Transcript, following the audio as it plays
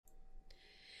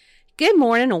Good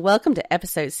morning and welcome to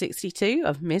episode 62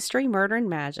 of Mystery, Murder, and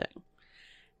Magic.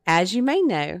 As you may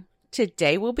know,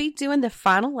 today we'll be doing the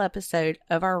final episode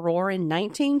of our Roaring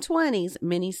 1920s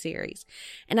miniseries.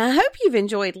 And I hope you've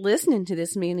enjoyed listening to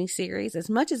this miniseries as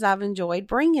much as I've enjoyed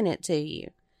bringing it to you.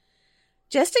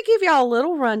 Just to give y'all a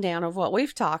little rundown of what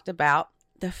we've talked about,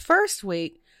 the first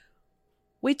week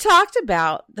we talked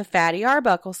about the Fatty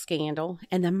Arbuckle scandal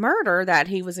and the murder that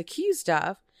he was accused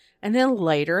of and then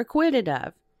later acquitted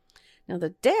of. Now,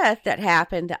 the death that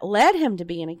happened that led him to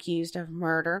being accused of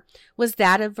murder was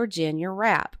that of Virginia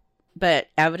Rapp. But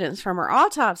evidence from her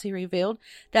autopsy revealed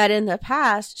that in the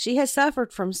past, she had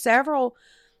suffered from several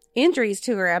injuries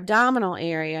to her abdominal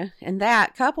area, and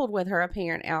that, coupled with her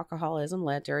apparent alcoholism,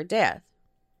 led to her death.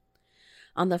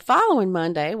 On the following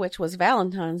Monday, which was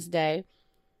Valentine's Day,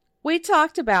 we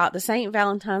talked about the St.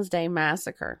 Valentine's Day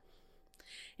Massacre.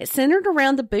 It centered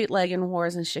around the bootlegging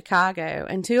wars in Chicago,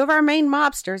 and two of our main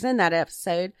mobsters in that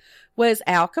episode was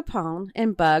Al Capone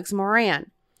and Bugs Moran.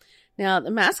 Now,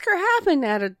 the massacre happened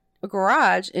at a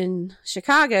garage in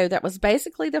Chicago that was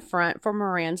basically the front for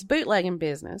Moran's bootlegging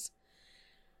business.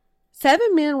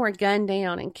 7 men were gunned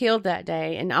down and killed that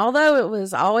day, and although it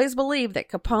was always believed that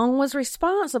Capone was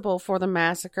responsible for the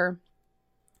massacre,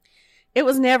 it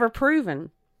was never proven,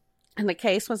 and the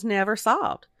case was never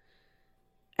solved.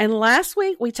 And last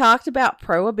week, we talked about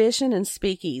prohibition and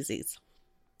speakeasies.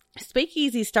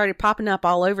 Speakeasies started popping up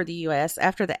all over the U.S.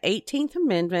 after the 18th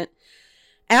Amendment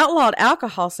outlawed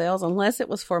alcohol sales unless it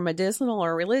was for medicinal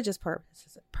or religious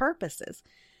purposes.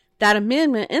 That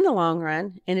amendment, in the long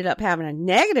run, ended up having a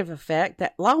negative effect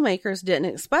that lawmakers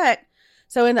didn't expect.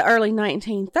 So in the early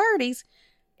 1930s,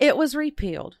 it was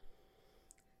repealed.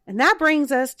 And that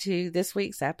brings us to this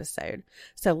week's episode.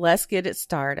 So let's get it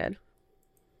started.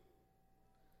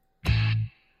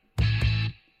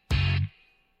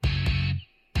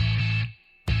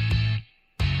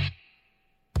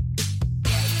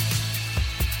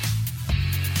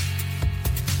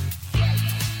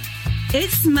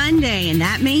 It's Monday, and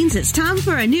that means it's time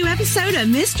for a new episode of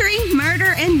Mystery,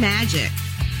 Murder, and Magic.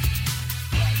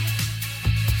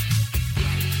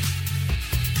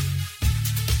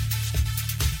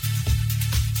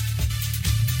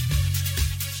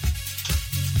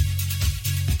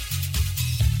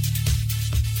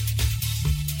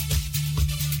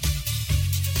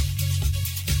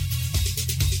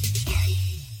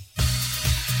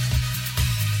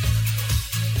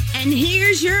 And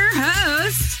here's your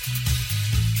host,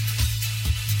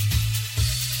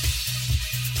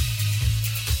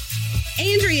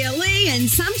 Andrea Lee, and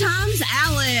sometimes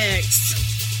Alex.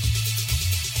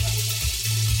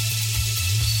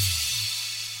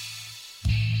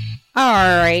 All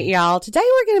right, y'all. Today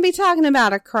we're going to be talking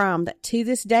about a crime that to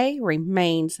this day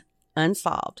remains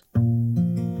unsolved.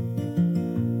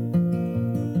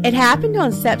 It happened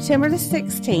on September the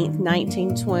 16th,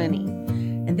 1920.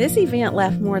 And this event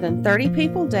left more than 30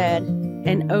 people dead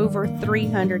and over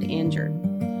 300 injured.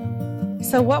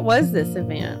 So what was this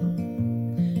event?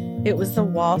 It was the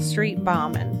Wall Street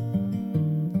bombing.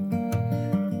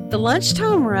 The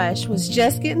lunchtime rush was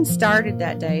just getting started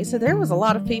that day, so there was a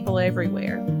lot of people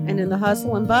everywhere. And in the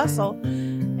hustle and bustle,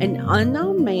 an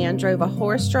unknown man drove a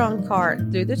horse-drawn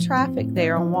cart through the traffic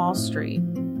there on Wall Street.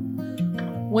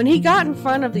 When he got in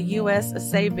front of the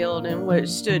USA building, which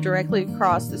stood directly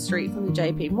across the street from the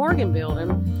J.P. Morgan building,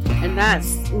 and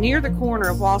that's near the corner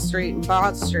of Wall Street and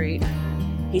Broad Street,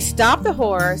 he stopped the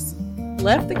horse,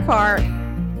 left the cart,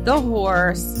 the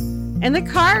horse, and the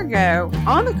cargo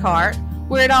on the cart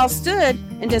where it all stood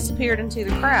and disappeared into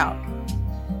the crowd.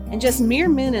 In just mere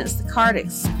minutes, the cart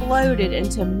exploded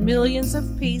into millions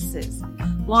of pieces,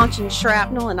 launching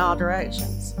shrapnel in all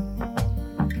directions.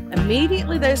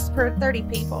 Immediately, those 30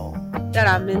 people that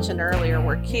I mentioned earlier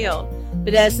were killed,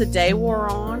 but as the day wore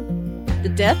on, the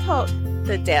death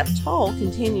toll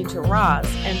continued to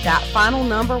rise, and that final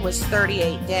number was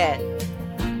 38 dead.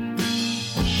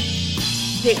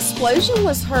 The explosion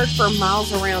was heard for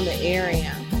miles around the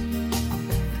area.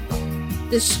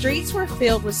 The streets were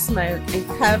filled with smoke and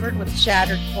covered with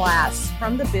shattered glass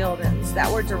from the buildings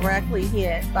that were directly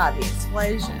hit by the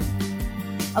explosion,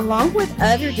 along with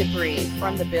other debris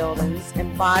from the buildings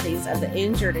and bodies of the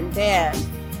injured and dead.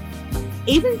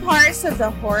 Even parts of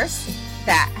the horse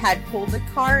that had pulled the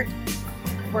cart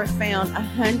were found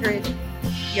 100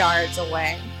 yards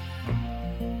away.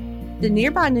 The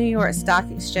nearby New York Stock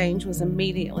Exchange was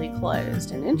immediately closed,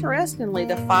 and interestingly,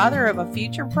 the father of a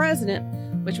future president,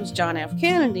 which was John F.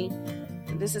 Kennedy,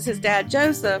 and this is his dad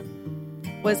Joseph,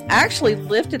 was actually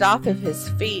lifted off of his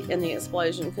feet in the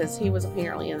explosion because he was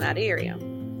apparently in that area.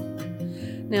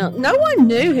 Now, no one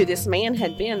knew who this man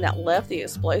had been that left the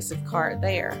explosive cart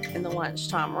there in the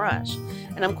lunchtime rush.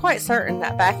 And I'm quite certain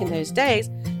that back in those days,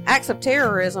 acts of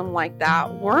terrorism like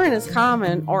that weren't as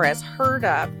common or as heard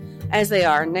of as they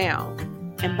are now.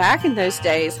 And back in those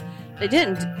days, they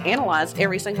didn't analyze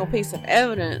every single piece of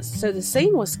evidence, so the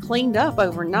scene was cleaned up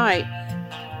overnight.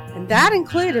 And that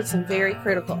included some very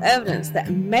critical evidence that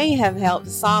may have helped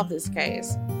to solve this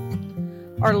case.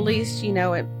 Or at least,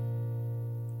 it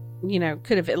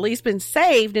could have at least been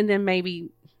saved, and then maybe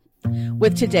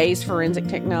with today's forensic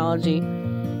technology,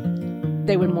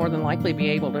 they would more than likely be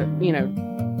able to,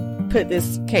 put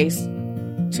this case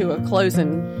to a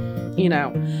closing,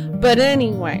 But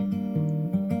anyway,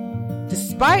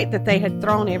 despite that they had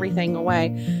thrown everything away,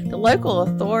 the local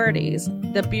authorities,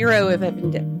 the Bureau of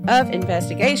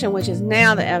Investigation, which is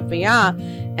now the FBI,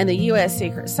 and the U.S.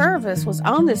 Secret Service was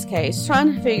on this case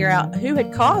trying to figure out who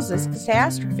had caused this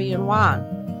catastrophe and why.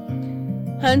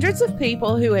 Hundreds of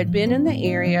people who had been in the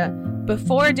area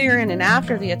before, during, and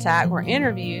after the attack were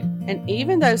interviewed, and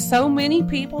even though so many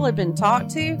people had been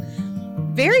talked to,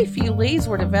 very few leads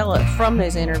were developed from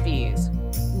those interviews.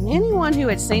 And anyone who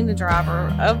had seen the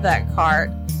driver of that cart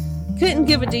couldn't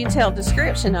give a detailed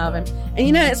description of him.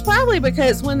 And it's probably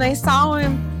because when they saw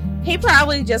him, he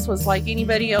probably just was like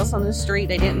anybody else on the street.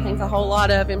 They didn't think a whole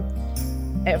lot of him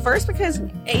at first because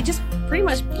he just pretty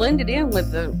much blended in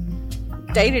with the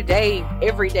day-to-day,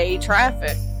 everyday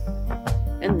traffic.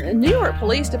 And the New York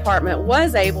Police Department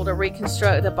was able to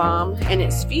reconstruct the bomb and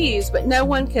its fuse, but no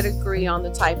one could agree on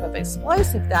the type of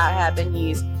explosive that had been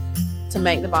used to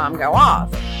make the bomb go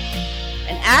off.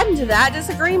 And adding to that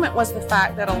disagreement was the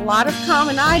fact that a lot of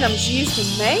common items used to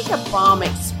make a bomb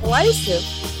explosive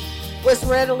was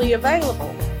readily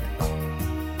available.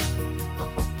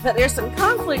 But there's some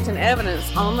conflict in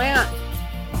evidence on that.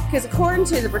 Because according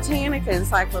to the Britannica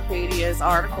Encyclopedia's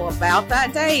article about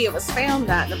that day, it was found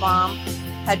that the bomb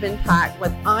had been packed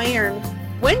with iron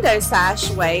window sash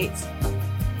weights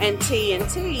and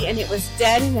TNT, and it was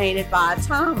detonated by a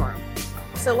timer.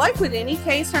 So like with any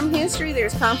case from history,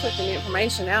 there's conflicting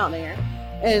information out there.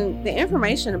 And the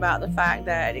information about the fact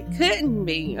that it couldn't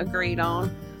be agreed on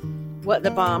what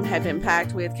the bomb had been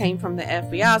packed with came from the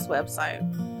FBI's website.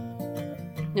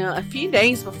 Now, a few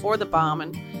days before the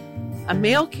bombing, a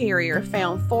mail carrier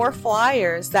found 4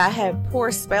 flyers that had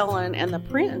poor spelling and the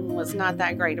printing was not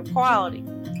that great of quality.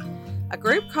 A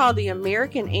group called the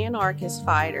American Anarchist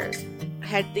Fighters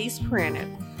had these printed,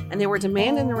 and they were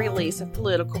demanding the release of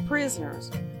political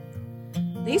prisoners.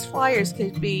 These flyers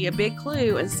could be a big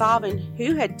clue in solving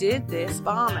who had did this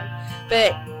bombing,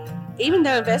 but even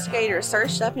though investigators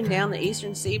searched up and down the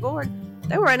eastern seaboard,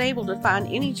 they were unable to find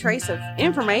any trace of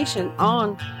information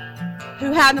on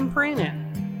who had them printed.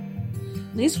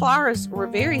 These flyers were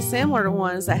very similar to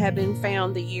ones that had been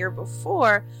found the year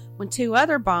before when 2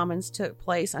 other bombings took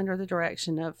place under the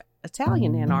direction of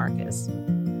Italian anarchists.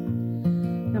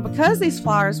 Now, because these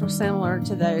flyers were similar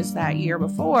to those that year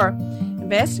before,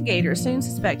 investigators soon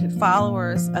suspected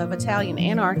followers of Italian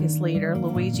anarchist leader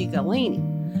Luigi Galleani,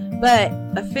 but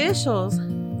officials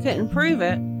couldn't prove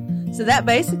it, so that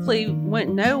basically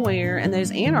went nowhere, and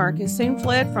those anarchists soon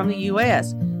fled from the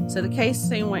U.S., so the case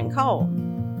soon went cold.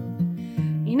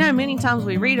 Many times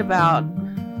we read about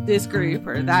this group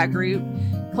or that group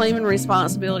claiming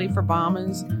responsibility for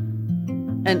bombings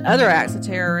and other acts of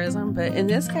terrorism, but in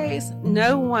this case,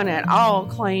 no one at all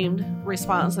claimed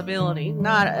responsibility,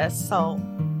 not a soul.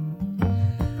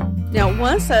 Now,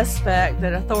 one suspect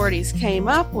that authorities came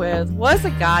up with was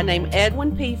a guy named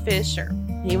Edwin P. Fisher.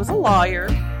 He was a lawyer,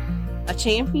 a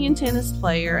champion tennis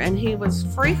player, and he was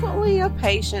frequently a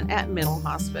patient at mental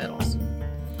hospitals.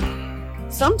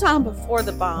 Sometime before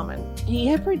the bombing, he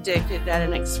had predicted that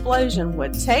an explosion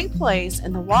would take place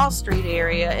in the Wall Street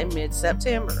area in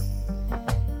mid-September.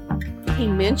 He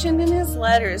mentioned in his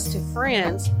letters to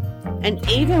friends, and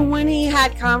even when he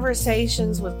had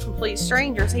conversations with complete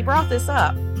strangers, he brought this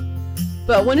up.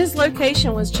 But when his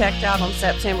location was checked out on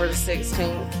September the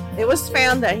 16th, it was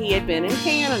found that he had been in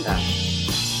Canada.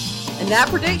 And that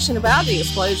prediction about the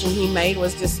explosion he made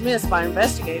was dismissed by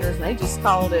investigators, and they just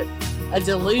called it a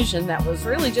delusion that was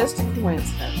really just a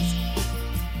coincidence.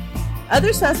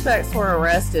 Other suspects were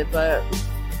arrested, but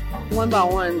one by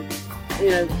one,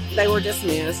 they were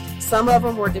dismissed. Some of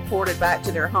them were deported back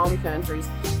to their home countries,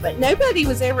 but nobody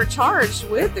was ever charged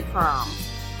with the crime.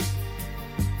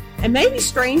 And maybe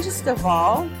strangest of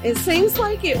all, it seems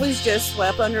like it was just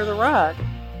swept under the rug.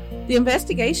 The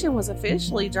investigation was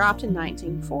officially dropped in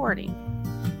 1940.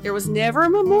 There was never a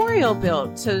memorial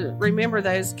built to remember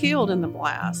those killed in the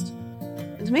blast.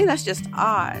 And to me, that's just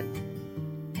odd.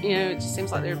 It just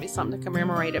seems like there would be something to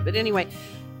commemorate it. But anyway,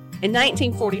 In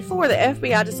 1944, the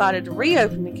FBI decided to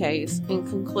reopen the case and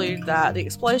conclude that the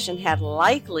explosion had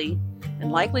likely,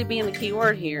 and likely being the key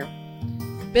word here,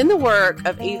 been the work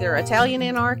of either Italian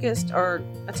anarchist or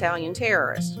Italian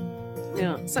terrorist.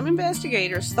 Now, some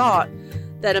investigators thought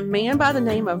that a man by the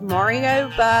name of Mario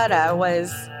Bada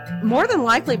was more than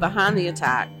likely behind the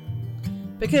attack,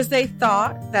 because they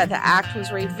thought that the act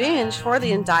was revenge for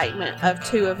the indictment of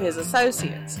two of his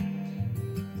associates.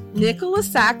 Nicola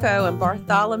Sacco and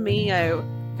Bartolomeo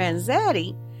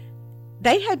Vanzetti,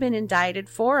 they had been indicted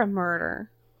for a murder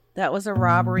that was a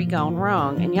robbery gone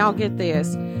wrong. And y'all get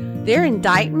this, their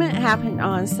indictment happened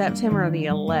on September the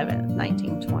 11th,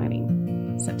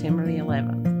 1920. September the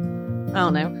 11th. I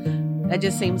don't know. That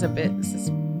just seems a bit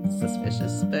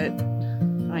suspicious, but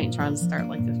I ain't trying to start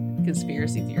like a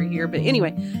conspiracy theory here. But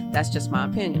anyway, that's just my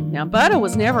opinion. Now, Butta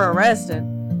was never arrested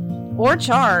or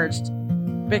charged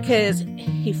because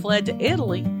he fled to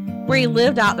Italy, where he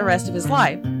lived out the rest of his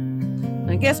life.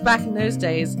 And I guess back in those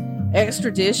days,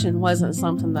 extradition wasn't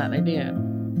something that they did.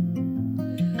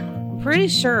 I'm pretty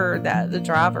sure that the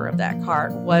driver of that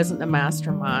cart wasn't the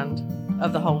mastermind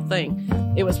of the whole thing.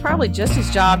 It was probably just his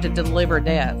job to deliver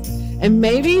death. And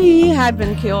maybe he had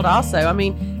been killed also. I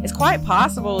mean, it's quite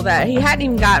possible that he hadn't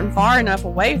even gotten far enough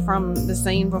away from the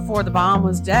scene before the bomb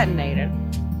was detonated.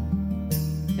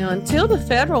 Now, until the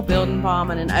federal building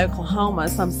bombing in Oklahoma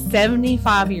some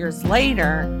 75 years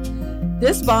later,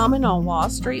 this bombing on Wall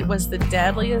Street was the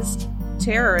deadliest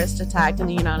terrorist attack in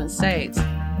the United States.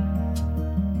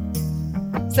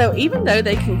 So even though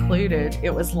they concluded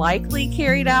it was likely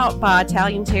carried out by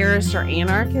Italian terrorists or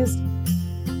anarchists,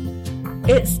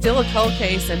 it's still a cold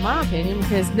case in my opinion,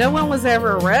 because no one was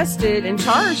ever arrested and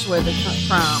charged with a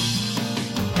crime.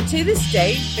 And to this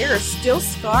day, there are still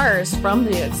scars from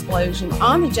the explosion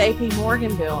on the J.P.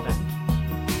 Morgan building.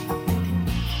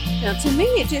 Now, to me,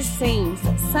 it just seems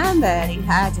that somebody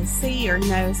had to see or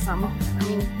know something. I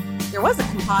mean, there was a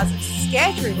composite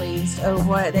sketch released of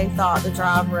what they thought the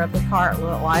driver of the cart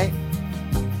looked like,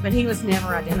 but he was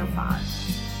never identified.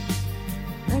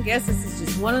 I guess this is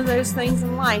just one of those things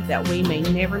in life that we may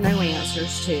never know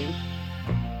answers to.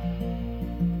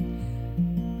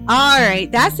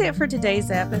 Alright, that's it for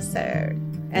today's episode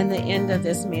and the end of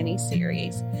this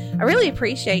mini-series. I really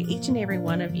appreciate each and every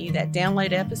one of you that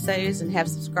download episodes and have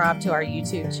subscribed to our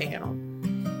YouTube channel.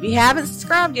 If you haven't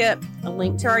subscribed yet, a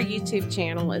link to our YouTube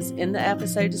channel is in the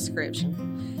episode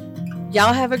description.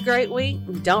 Y'all have a great week.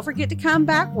 Don't forget to come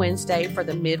back Wednesday for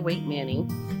the midweek mini.